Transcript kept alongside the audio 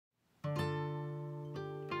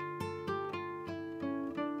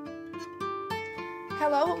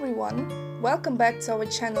Hello everyone, welcome back to our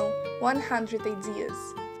channel 100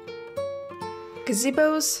 Ideas.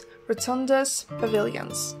 Gazebos, rotundas,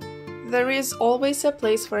 pavilions. There is always a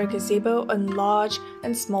place for a gazebo on large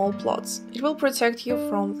and small plots. It will protect you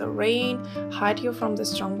from the rain, hide you from the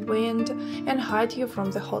strong wind, and hide you from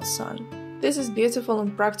the hot sun. This is beautiful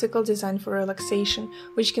and practical design for relaxation,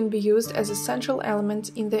 which can be used as a central element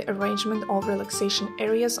in the arrangement of relaxation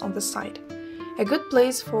areas on the site. A good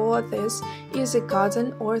place for this is a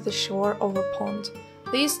garden or the shore of a pond.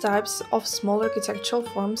 These types of small architectural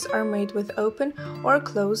forms are made with open or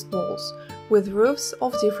closed walls, with roofs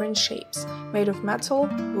of different shapes, made of metal,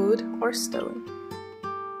 wood, or stone.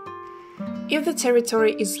 If the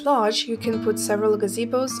territory is large, you can put several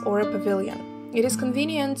gazebos or a pavilion. It is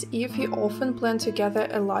convenient if you often plan to gather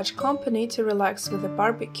a large company to relax with a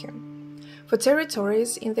barbecue. For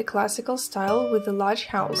territories in the classical style with a large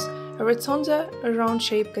house, a rotunda, a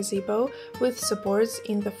round-shaped gazebo with supports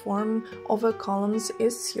in the form of columns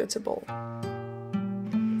is suitable.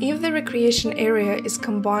 If the recreation area is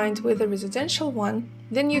combined with a residential one,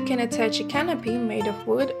 then you can attach a canopy made of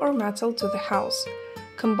wood or metal to the house.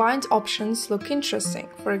 Combined options look interesting,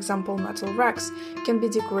 for example, metal racks can be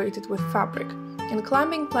decorated with fabric, and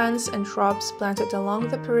climbing plants and shrubs planted along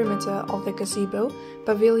the perimeter of the gazebo,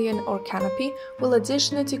 pavilion or canopy will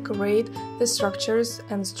additionally decorate the structures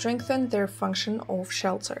and strengthen their function of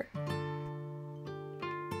shelter.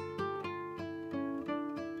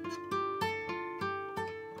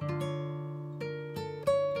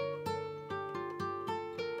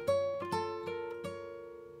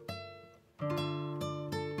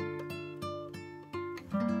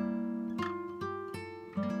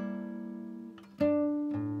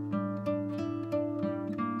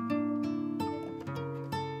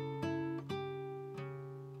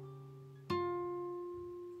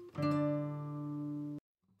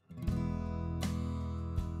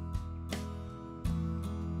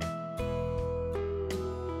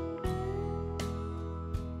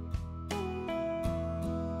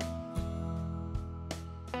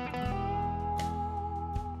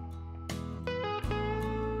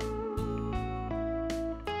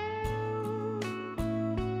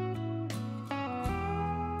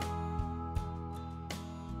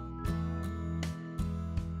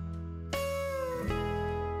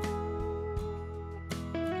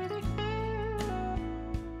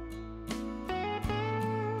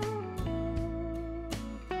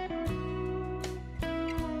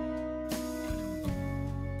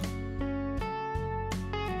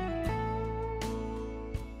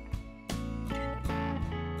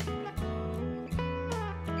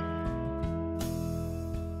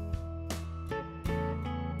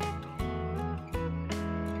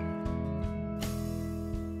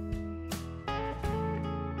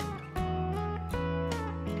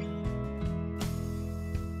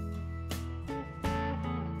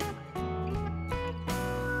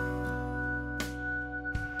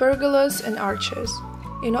 Pergolas and arches.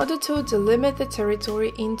 In order to delimit the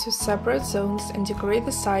territory into separate zones and decorate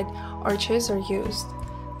the site, arches are used.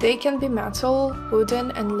 They can be metal, wooden,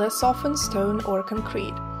 and less often stone or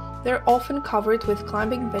concrete. They're often covered with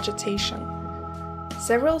climbing vegetation.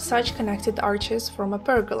 Several such connected arches form a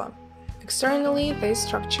pergola. Externally, this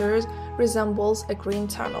structure resembles a green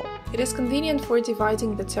tunnel. It is convenient for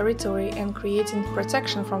dividing the territory and creating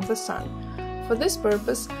protection from the sun. For this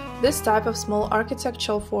purpose, this type of small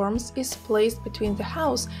architectural forms is placed between the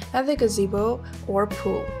house and the gazebo or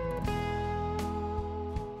pool.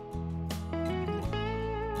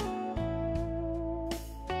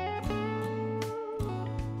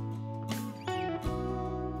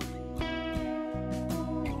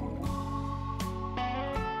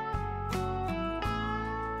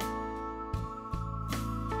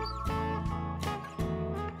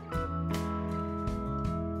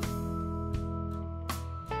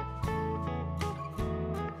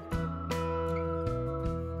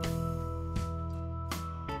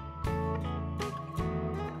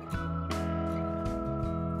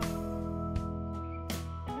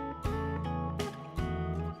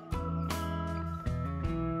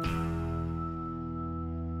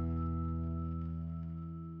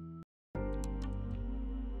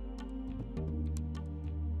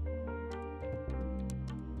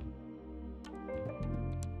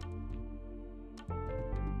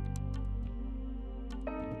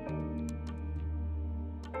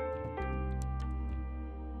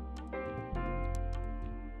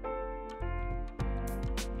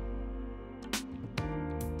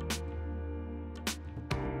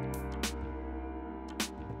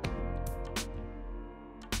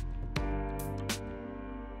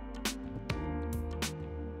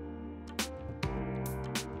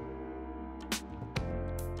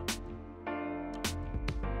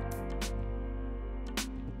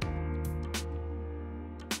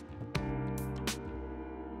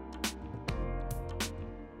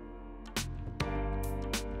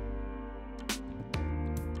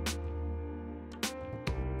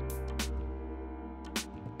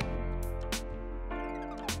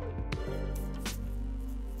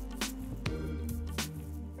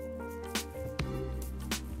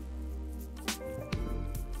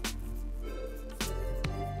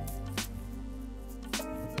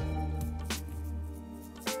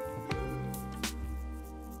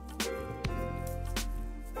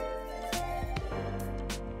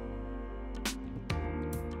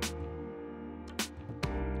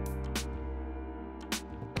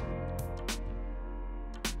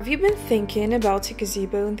 Have you been thinking about a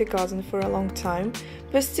gazebo in the garden for a long time,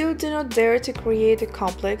 but still do not dare to create a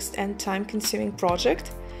complex and time-consuming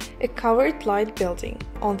project? A covered light building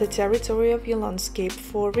on the territory of your landscape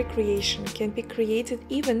for recreation can be created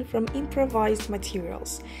even from improvised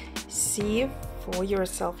materials. See for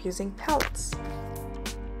yourself using pallets.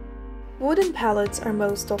 Wooden pallets are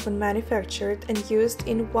most often manufactured and used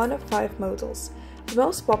in one of 5 models. The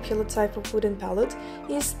most popular type of wooden pallet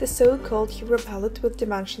is the so-called Euro pallet with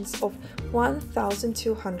dimensions of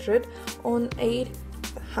 1200 on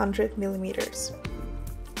 800 mm.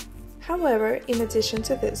 However, in addition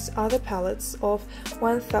to this, other pallets of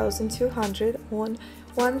 1200 on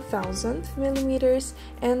 1000 mm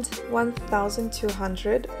and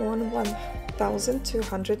 1200 on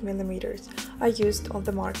 1200 mm are used on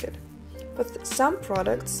the market. With some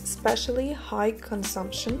products, especially high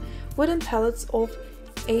consumption, wooden pallets of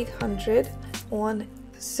 800 on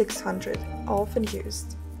 600 are often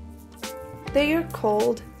used. They are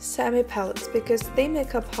called semi-pallets because they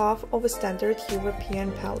make up half of a standard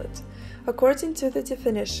European pallet. According to the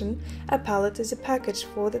definition, a pallet is a package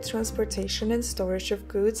for the transportation and storage of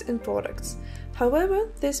goods and products. However,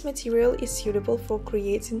 this material is suitable for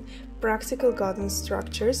creating practical garden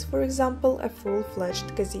structures, for example, a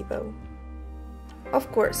full-fledged gazebo. Of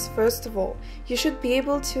course, first of all, you should be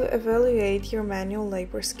able to evaluate your manual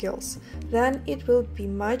labor skills. Then it will be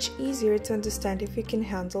much easier to understand if you can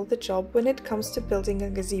handle the job when it comes to building a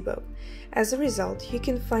gazebo. As a result, you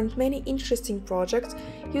can find many interesting projects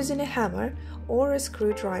using a hammer or a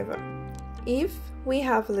screwdriver. If we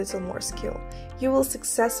have a little more skill, you will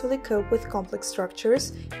successfully cope with complex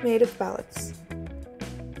structures made of pallets.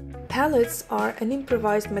 Pallets are an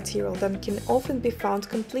improvised material that can often be found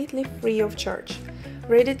completely free of charge.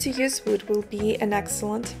 Ready-to-use wood will be an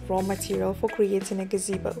excellent raw material for creating a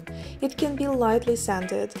gazebo. It can be lightly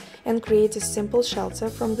sanded and create a simple shelter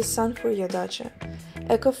from the sun for your dacha.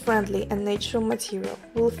 Eco-friendly and natural material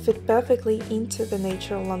will fit perfectly into the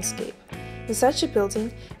natural landscape. In such a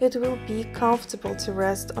building, it will be comfortable to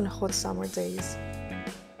rest on hot summer days.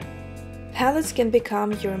 Pallets can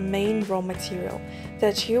become your main raw material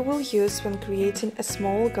that you will use when creating a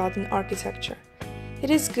small garden architecture. It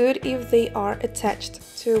is good if they are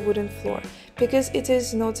attached to a wooden floor, because it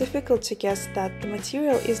is not difficult to guess that the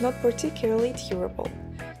material is not particularly durable.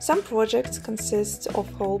 Some projects consist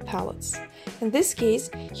of whole pallets. In this case,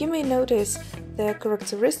 you may notice the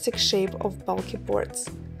characteristic shape of bulky boards.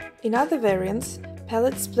 In other variants,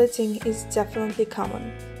 pallet splitting is definitely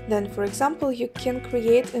common. Then, for example, you can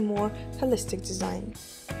create a more holistic design.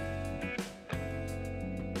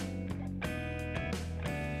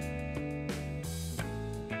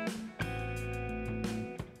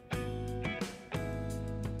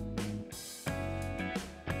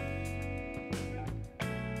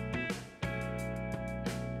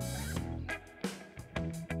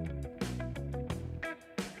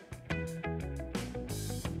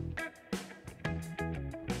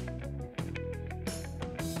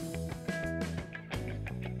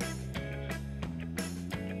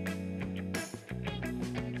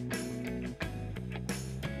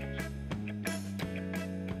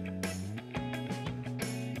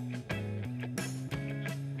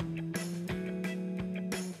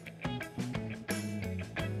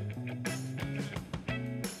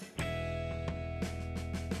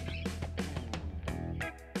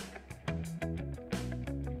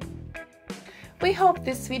 We hope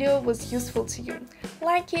this video was useful to you.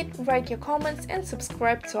 Like it, write your comments and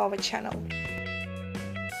subscribe to our channel.